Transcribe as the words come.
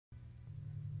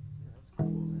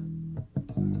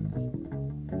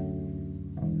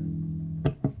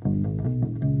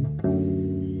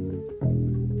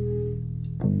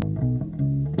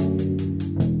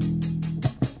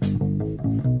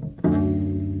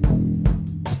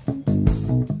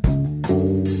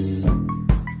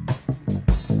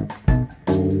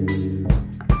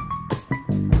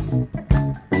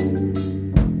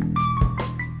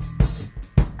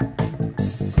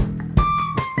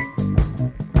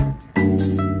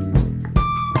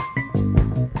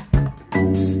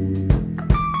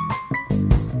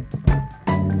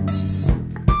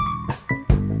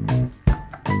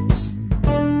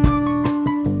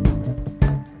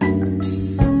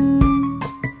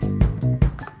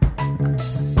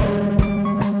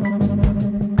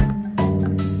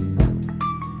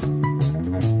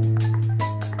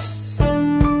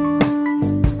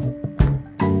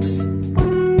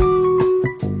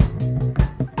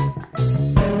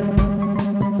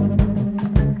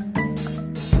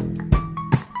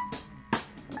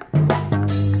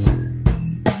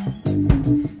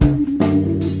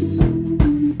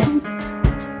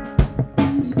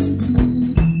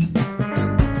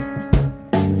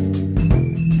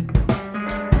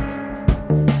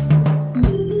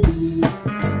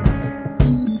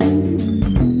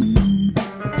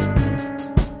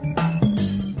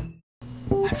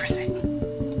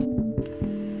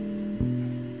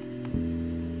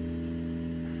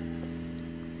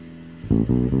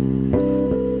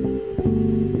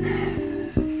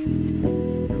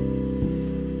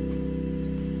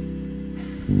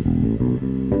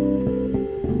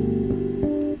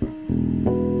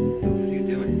What are you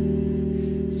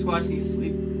doing? Just watching you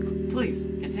sleep. Please,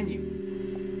 continue.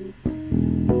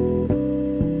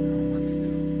 What to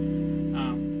do?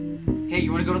 Hey,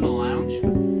 you want to go to the lounge?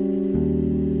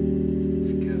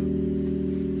 Let's go.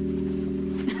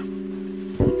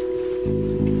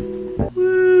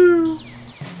 Woo!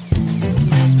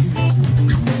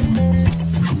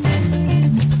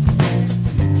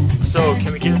 So,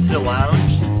 can we get into the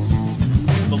lounge?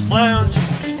 The lounge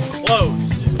is closed.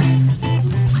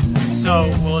 So,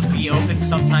 will it be open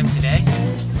sometime today?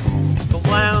 The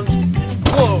lounge is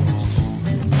closed.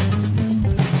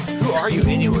 Who are you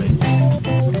anyway?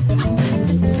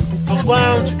 The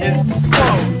lounge is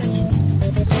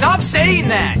closed. Stop saying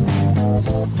that!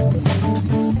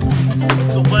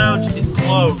 The lounge is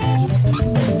closed.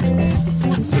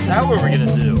 So now what are we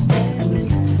gonna do?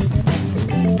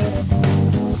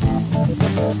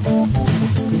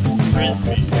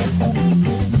 Frisbee.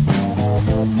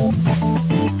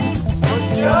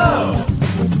 Let's go!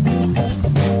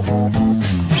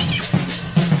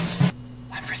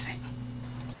 I'm Frisbee.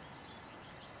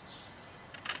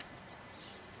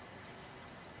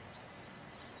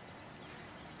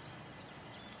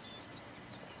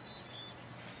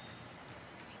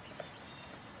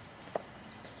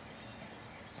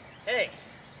 Hey,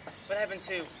 what happened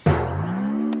to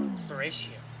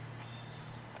Horatio?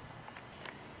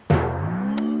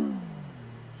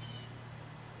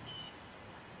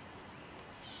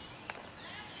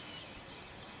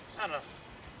 I don't know.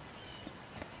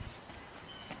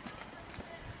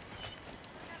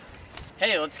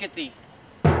 Hey, let's get the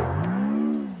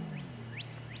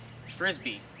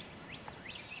Frisbee.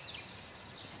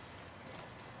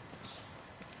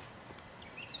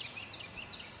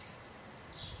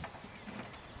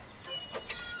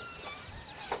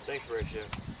 Thanks, Horatio.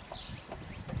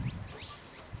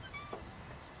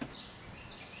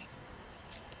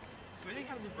 So what do you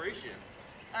have with Horatio?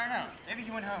 I don't know. Maybe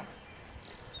he went home.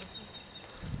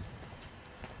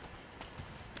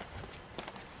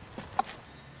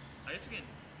 I guess we can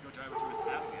go drive over to his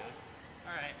house, I guess.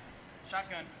 Alright.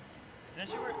 Shotgun.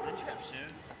 Didn't you have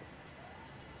shoes?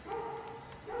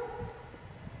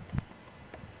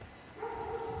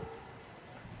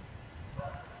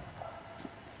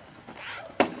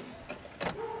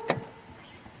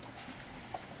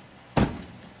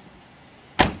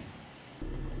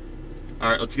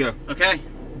 Alright, let's go. Okay.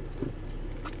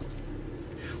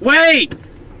 Wait!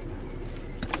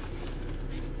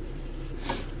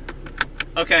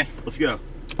 Okay. Let's go.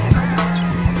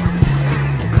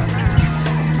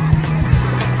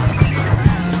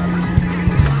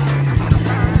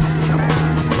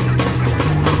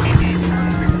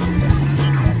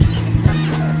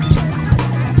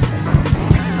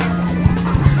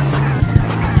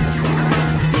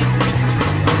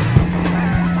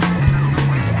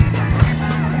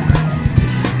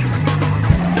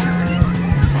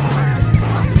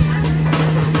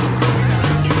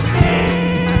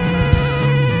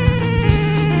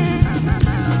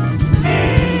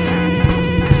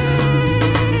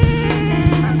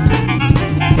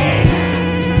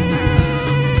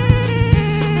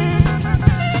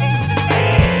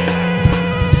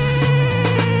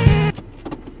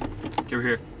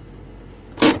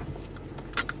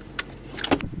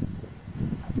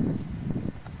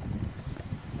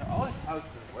 house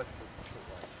in Westwood.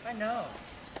 I know.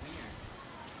 It's weird.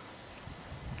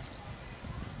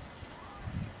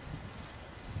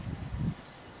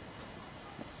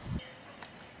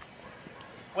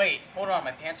 Wait, hold on,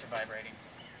 my pants are vibrating.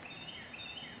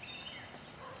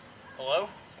 Hello?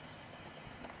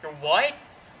 Your what?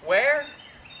 Where?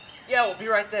 Yeah, we'll be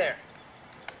right there.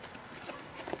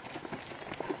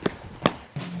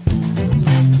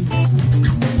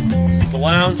 The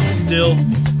lounge is still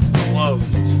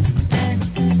closed.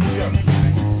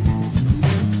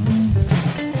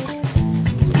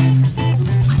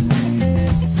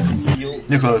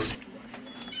 New clothes.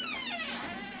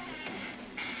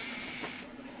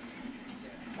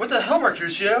 What the hell,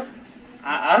 Mercutio?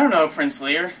 I don't know, Prince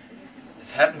Lear.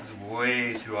 This happens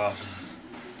way too often.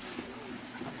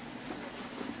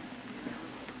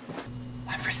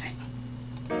 Hi, Frisbee.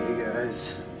 Hey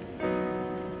guys.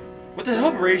 What the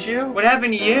hell, Horatio? What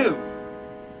happened to you?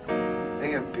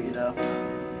 I got beat up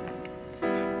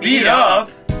Beat up?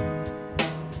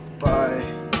 by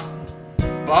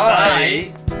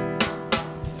By?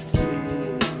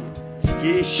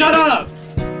 Ski. Shut up!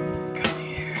 Come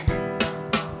here.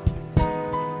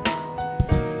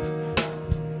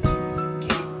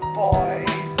 Ski boy.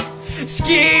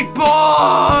 Skeet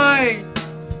boy!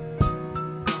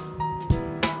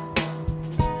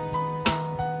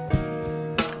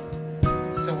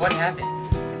 So what happened?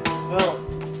 Well,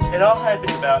 it all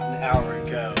happened about an hour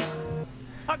ago.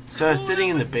 So I was sitting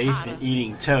in the basement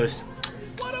eating toast.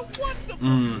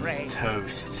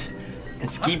 Toast.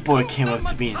 And Skeet Boy came up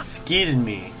to me and skeeted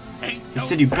me. He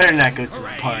said you better not go to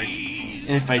the park. And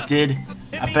if I did,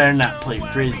 I better not play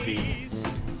Frisbee.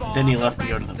 Then he left to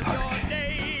go to the park.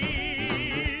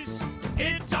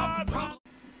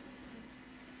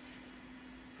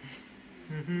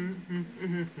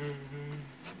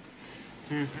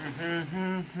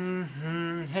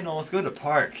 Hey, no, let's go to the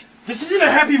park. This isn't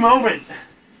a happy moment!